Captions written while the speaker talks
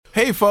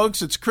Hey,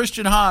 folks, it's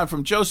Christian Hahn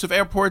from Joseph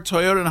Airport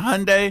Toyota and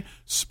Hyundai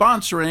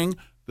sponsoring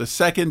the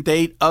Second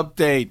Date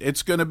Update.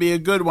 It's going to be a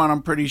good one,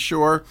 I'm pretty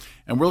sure.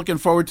 And we're looking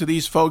forward to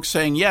these folks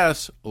saying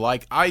yes,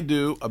 like I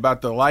do,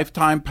 about the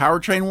lifetime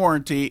powertrain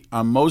warranty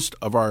on most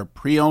of our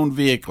pre-owned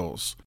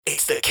vehicles.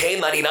 It's the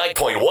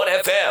K99.1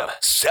 FM,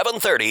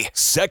 730.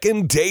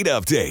 Second Date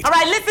Update. All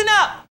right, listen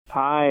up.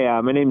 Hi,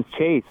 my name's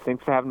Chase.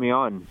 Thanks for having me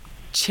on.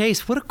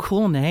 Chase, what a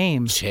cool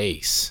name.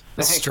 Chase.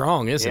 That's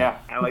strong, isn't it? Yeah,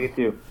 I like it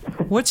too.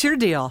 What's your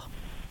deal?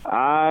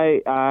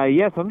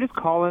 Yes, I'm just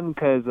calling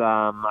because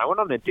I went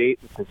on a date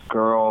with this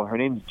girl. Her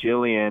name's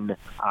Jillian.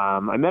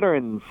 I met her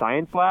in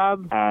science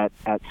lab at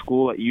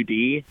school at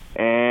UD,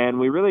 and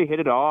we really hit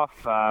it off.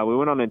 We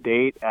went on a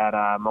date at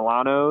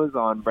Milano's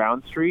on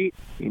Brown Street.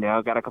 You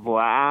know, got a couple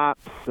of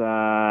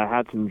apps,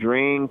 had some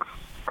drinks.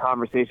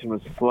 Conversation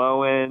was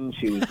flowing.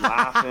 She was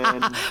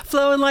laughing.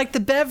 Flowing like the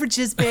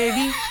beverages,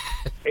 baby.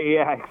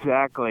 Yeah,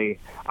 exactly.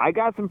 I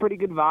got some pretty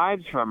good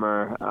vibes from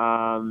her.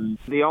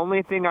 The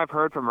only thing I've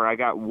heard from her, I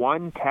got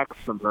one text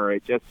from her.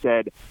 It just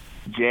said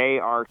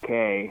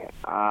JRK.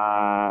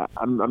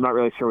 I'm not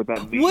really sure what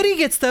that means. Woody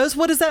gets those.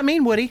 What does that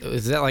mean, Woody?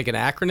 Is that like an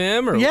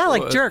acronym? Or Yeah,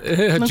 like jerk.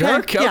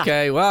 Jerk? Yeah.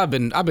 Okay. Well, I've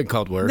been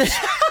called worse.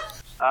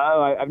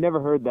 Oh, I've never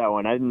heard that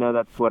one. I didn't know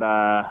that's what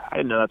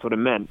it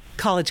meant.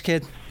 College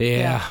kid.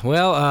 Yeah.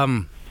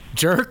 Well,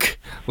 jerk.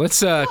 Let's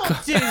Do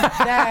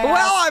that.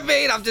 Well, I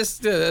mean, I'm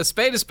just a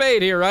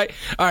spade here, right?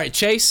 All right,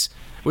 Chase.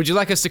 Would you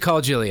like us to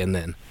call Jillian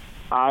then?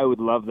 I would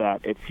love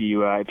that if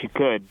you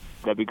could.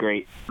 That'd be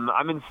great.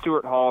 I'm in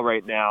Stewart Hall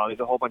right now. There's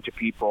a whole bunch of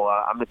people.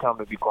 I'm gonna tell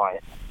them to be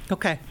quiet.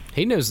 Okay.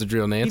 He knows the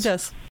drill, Nance. He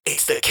does.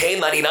 It's the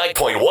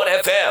K99.1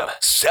 FM,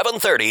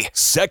 730.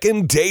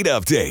 Second Date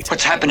Update.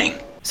 What's happening?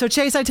 So,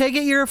 Chase, I take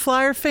it you're a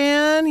Flyer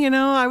fan. You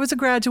know, I was a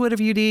graduate of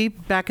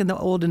UD back in the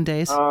olden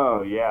days.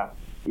 Oh, yeah.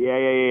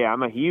 Yeah.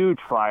 I'm a huge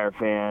Flyer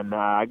fan.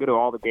 I go to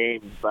all the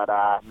games, but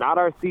not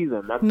our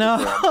season. That's No.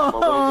 for sure. I'm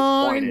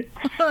a little disappointed.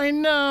 I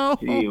know.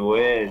 Gee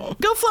whiz.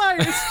 Go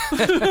Flyers.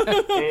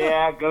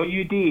 Yeah, go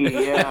UD,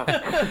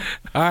 yeah.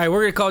 All right,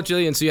 we're going to call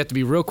Jillian, so you have to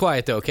be real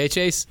quiet, though, okay,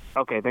 Chase?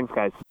 Okay, thanks,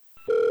 guys.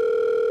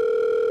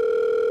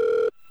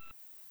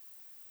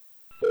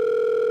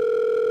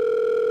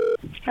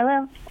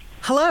 Hello.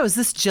 Hello, is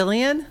this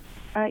Jillian?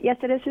 Yes,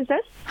 it is. Who's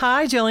this?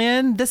 Hi,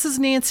 Jillian. This is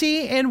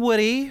Nancy and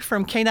Woody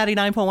from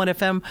K99.1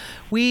 FM.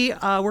 We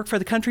work for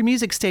the country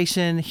music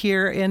station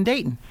here in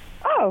Dayton.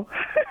 Oh,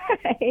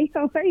 hi.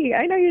 How are you?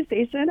 I know your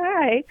station.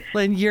 Hi.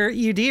 And you're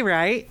UD,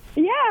 right?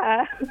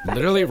 Yeah.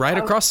 Literally right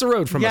across the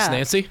road from us, Yeah.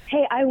 Nancy.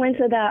 Hey, I went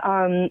to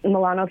the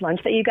Milano's lunch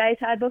that you guys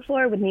had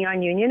before with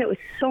Neon Union. It was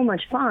so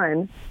much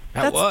fun.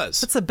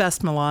 That's the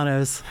best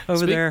Milanos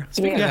over there.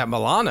 Speaking of that,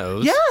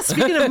 Milano's. Yeah,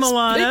 speaking of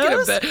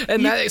Milanos.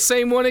 That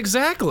same one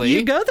exactly.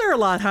 You go there a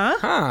lot, huh?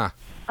 Huh.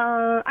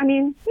 I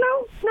mean,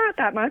 no, not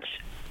that much.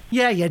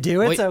 Yeah, you do.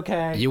 It's Wait,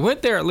 okay. You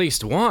went there at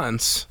least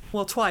once.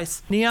 Well,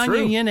 twice. Neon True.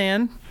 Union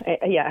and...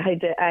 Yeah, I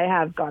did. I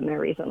have gone there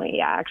recently.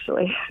 Yeah,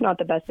 actually, not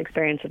the best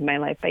experience of my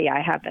life, but yeah,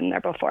 I have been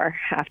there before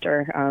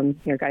after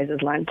your guys'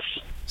 lunch.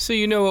 So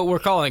you know what we're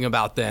calling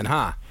about then,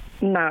 huh?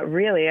 Not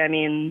really. I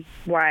mean,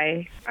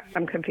 why?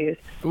 I'm confused.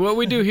 What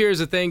we do here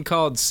is a thing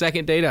called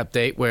Second Date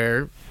Update,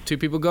 where two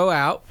people go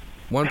out.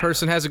 One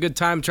person has a good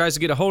time, tries to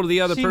get a hold of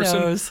the other She person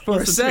knows, for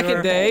for a second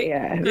sure. date.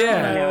 Yeah. I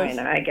know.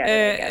 I get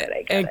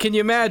it. And can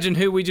you imagine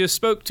who we just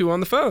spoke to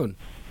on the phone?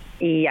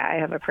 Yeah, I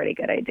have a pretty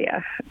good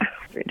idea.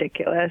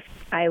 Ridiculous.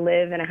 I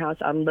live in a house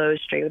on Low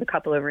Street with a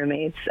couple of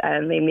roommates,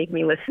 and they make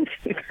me listen to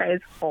you guys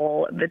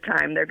all the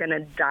time. They're going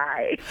to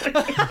die.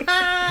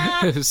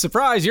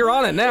 Surprise, you're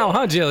on it now,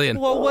 huh, Jillian?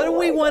 Well, what do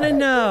we want to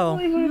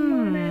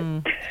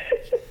know?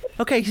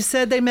 Okay, you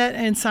said they met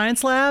in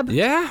science lab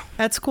Yeah.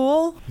 at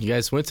school? You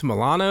guys went to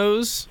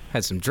Milano's,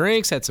 had some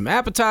drinks, had some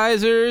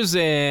appetizers,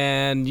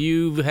 and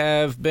you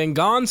have been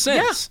gone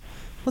since.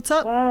 What's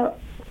up? Well,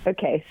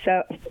 okay,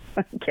 so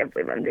I can't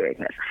believe I'm doing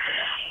this.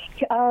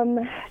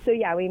 So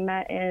yeah, we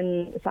met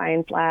in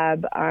science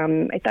lab.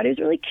 I thought he was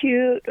really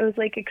cute. I was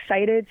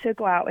excited to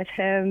go out with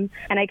him,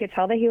 and I could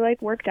tell that he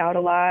worked out a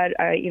lot.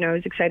 I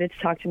was excited to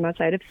talk to him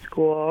outside of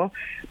school,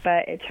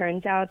 but it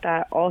turns out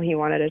that all he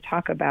wanted to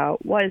talk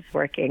about was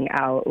working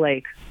out,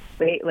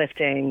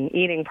 weightlifting,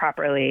 eating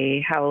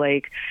properly, how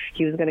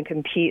he was going to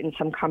compete in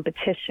some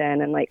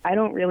competition, and I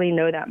don't really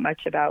know that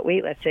much about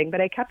weightlifting,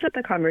 but I kept up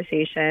the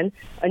conversation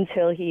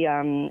until he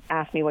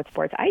asked me what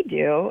sports I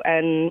do,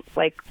 and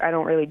I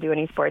don't really do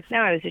any sports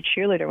now. I was a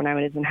cheerleader when I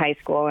was in high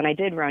school, and I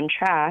did run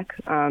track,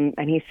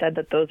 and he said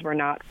that those were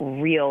not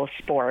real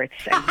sports,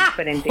 and he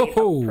couldn't date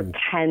a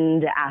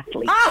pretend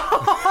athlete.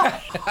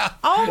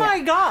 Oh my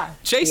God.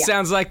 Chase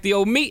sounds like the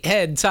old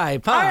meathead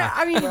type, huh?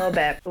 I mean, A little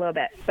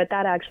bit. But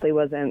that actually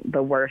wasn't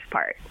the worst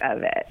part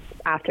of it.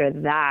 After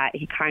that,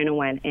 he kind of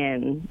went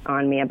in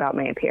on me about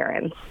my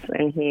appearance.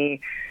 And he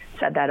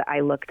said that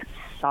I looked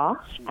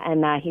soft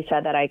and that he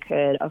said that I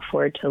could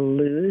afford to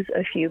lose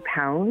a few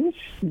pounds.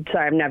 So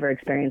I've never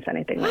experienced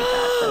anything like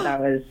that. So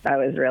that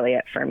was really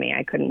it for me.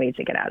 I couldn't wait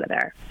to get out of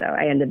there. So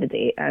I ended the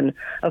date. And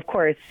of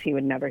course, he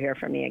would never hear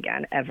from me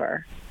again,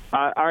 ever.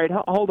 All right,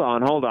 hold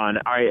on. All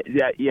right,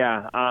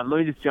 yeah. Let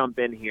me just jump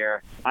in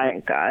here.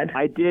 Thank God.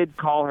 I did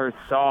call her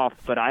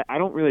soft, but I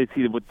don't really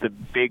see what the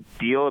big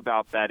deal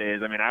about that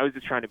is. I mean, I was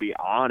just trying to be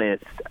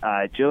honest.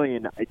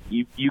 Jillian,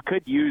 you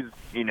could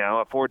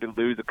afford to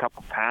lose a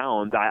couple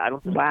pounds. I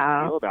don't know what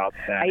the deal about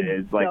that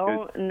is. I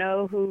don't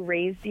know who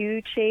raised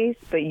you, Chase,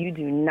 but you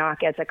do not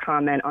get to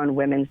comment on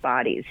women's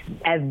bodies.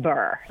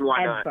 Ever.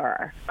 Why not?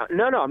 Ever.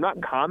 No, I'm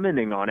not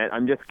commenting on it.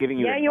 I'm just giving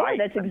you advice. Yeah, you are.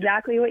 That's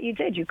exactly what you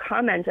did. You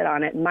commented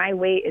on it. My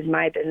weight is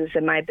my business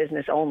and my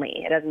business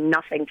only. It has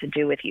nothing to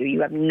do with you.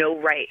 You have no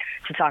right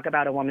to talk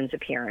about a woman's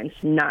appearance.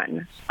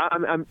 None.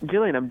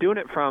 Jillian, I'm doing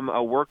it from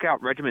a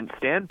workout regimen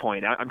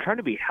standpoint. I'm trying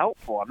to be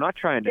helpful. I'm not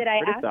trying to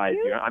criticize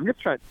you. I'm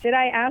just trying. Did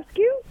I ask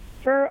you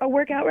for a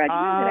workout regimen?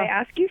 Did I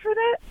ask you for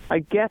that? I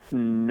guess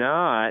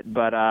not,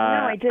 but no,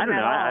 I didn't don't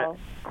know. at all.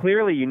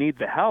 Clearly, you need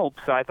the help,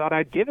 so I thought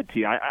I'd give it to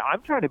you.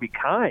 I'm trying to be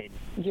kind.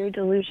 You're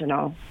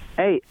delusional.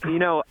 Hey,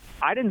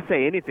 I didn't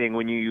say anything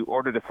when you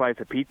ordered a slice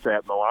of pizza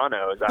at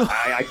Milano's.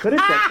 I could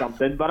have said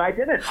something, but I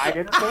didn't. I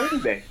didn't say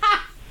anything.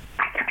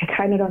 I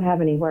kind of don't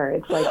have any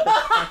words. Like, the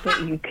fact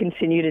that you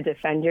continue to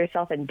defend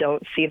yourself and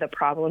don't see the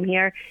problem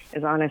here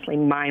is honestly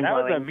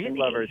mind-blowing. That was a Meat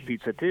Lovers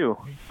pizza, too.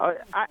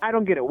 I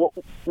don't get it.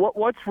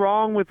 What's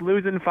wrong with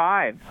losing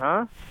 5,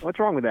 huh? What's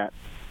wrong with that?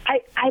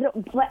 I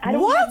don't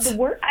have the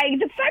word.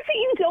 The fact that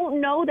you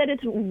don't know that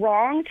it's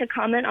wrong to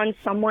comment on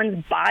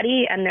someone's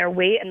body and their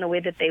weight and the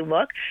way that they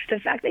look, the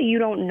fact that you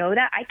don't know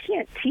that, I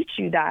can't teach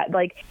you that.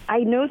 Like, I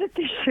know that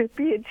there should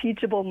be a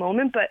teachable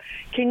moment, but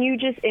can you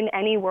just in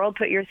any world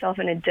put yourself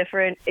in a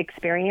different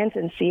experience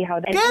and see how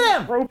that's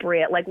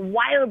inappropriate, like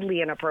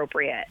wildly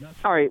inappropriate?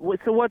 All right,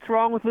 so what's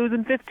wrong with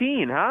losing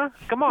 15, huh?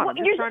 Come on, I'm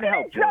just trying to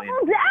help, Jillian.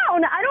 Double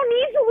down. I don't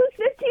need to lose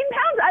 15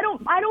 pounds.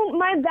 I don't.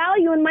 My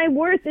value and my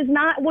worth is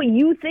not what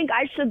you think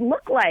I should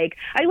look like.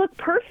 I look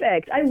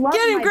perfect. I love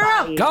Get him, my girl.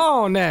 body. Go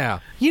on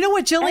now. You know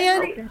what,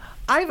 Jillian?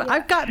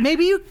 I've got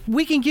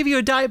we can give you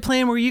a diet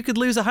plan where you could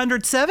lose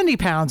 170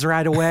 pounds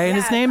right away, and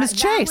his name is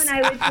Chase.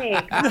 That one I would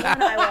take. That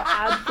one I will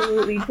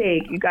absolutely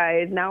take. You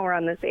guys, now we're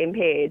on the same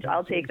page.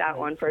 I'll take that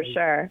one for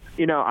sure.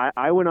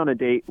 I went on a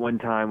date one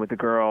time with a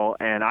girl,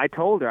 and I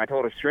told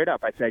her straight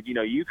up. I said,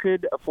 you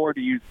could afford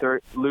to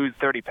lose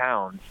 30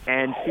 pounds,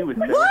 and she was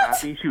so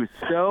happy. She was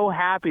so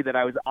happy that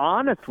I was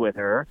honest with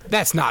her.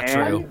 That's not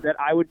true. That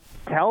I would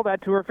tell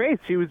that to her face.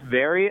 She was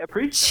very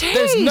appreciative. Chase.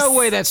 There's no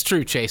way that's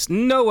true, Chase.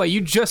 No way.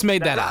 You just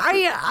made that up.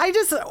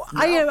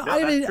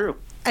 That's true.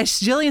 As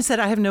Jillian said,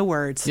 I have no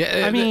words.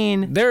 Yeah, I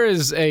mean, there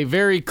is a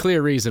very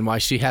clear reason why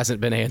she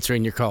hasn't been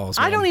answering your calls.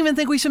 Man. I don't even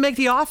think we should make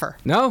the offer.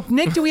 No?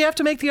 Nick, do we have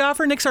to make the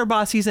offer? Nick's our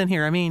boss. He's in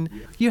here. I mean,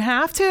 you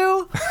have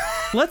to?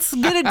 Let's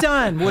get it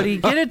done, Woody.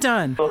 Get it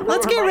done.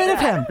 Let's get rid of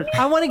him.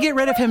 I want to get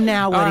rid of him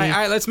now, Woody. All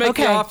right, let's make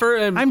the offer.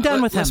 And I'm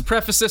done with him. Let's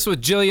preface this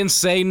with Jillian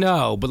say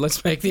no, but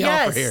let's make the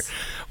offer here.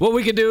 What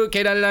we could do at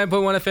K99.1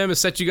 FM is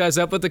set you guys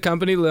up with the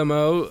company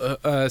limo,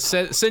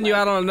 send you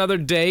out on another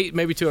date,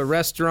 maybe to a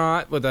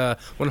restaurant with a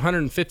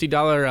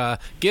 $150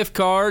 gift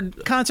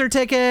card. Concert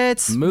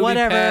tickets, movie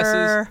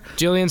whatever. Passes.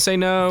 Jillian, say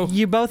no.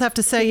 You both have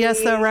to say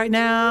yes, though, right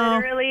now.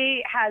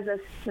 Literally has a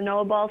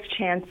snowball's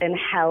chance in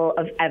hell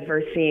of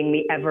ever seeing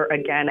me ever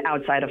again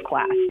outside of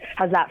class.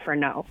 How's that for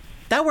no?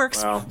 That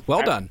works.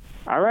 Well done.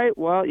 All right,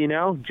 well,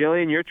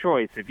 Jillian, your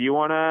choice. If you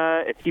want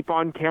to keep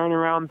on carrying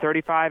around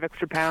 35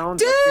 extra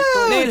pounds,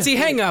 Dude! Nancy,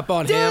 hang up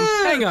on him.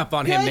 Hang up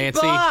on him, Nancy.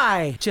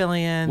 Goodbye,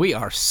 Jillian. We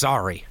are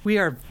sorry. We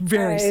are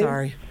very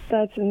sorry.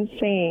 That's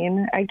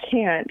insane. I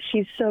can't.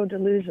 She's so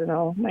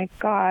delusional. My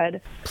God.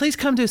 Please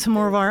come do some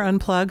more of our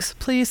unplugs,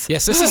 please.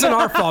 Yes, this isn't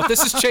our fault.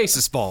 This is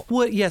Chase's fault.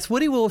 Yes,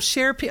 Woody will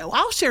share.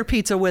 I'll share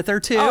pizza with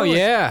her, too. Oh,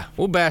 yeah.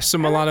 We'll bash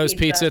some Milano's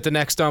pizza at the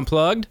next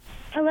Unplugged.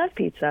 I love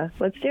pizza.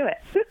 Let's do it.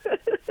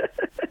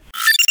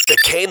 The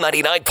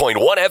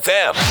K99.1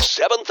 FM,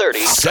 730.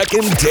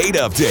 Second date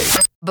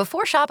update.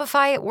 Before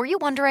Shopify, were you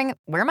wondering,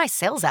 where are my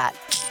sales at?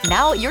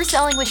 Now you're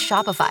selling with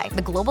Shopify,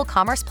 the global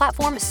commerce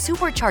platform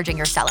supercharging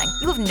your selling.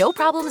 You have no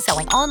problem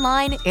selling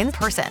online, in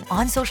person,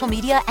 on social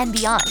media, and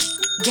beyond.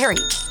 Gary,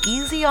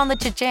 easy on the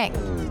cha-ching.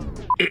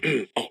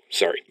 Oh,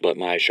 sorry, but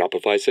my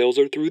Shopify sales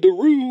are through the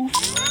roof.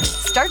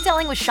 Start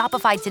selling with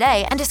Shopify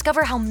today and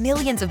discover how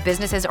millions of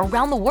businesses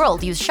around the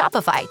world use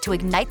Shopify to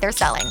ignite their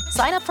selling.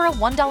 Sign up for a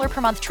 $1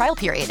 per month trial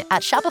period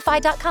at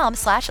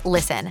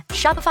shopify.com/listen.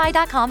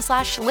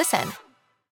 Shopify.com/listen.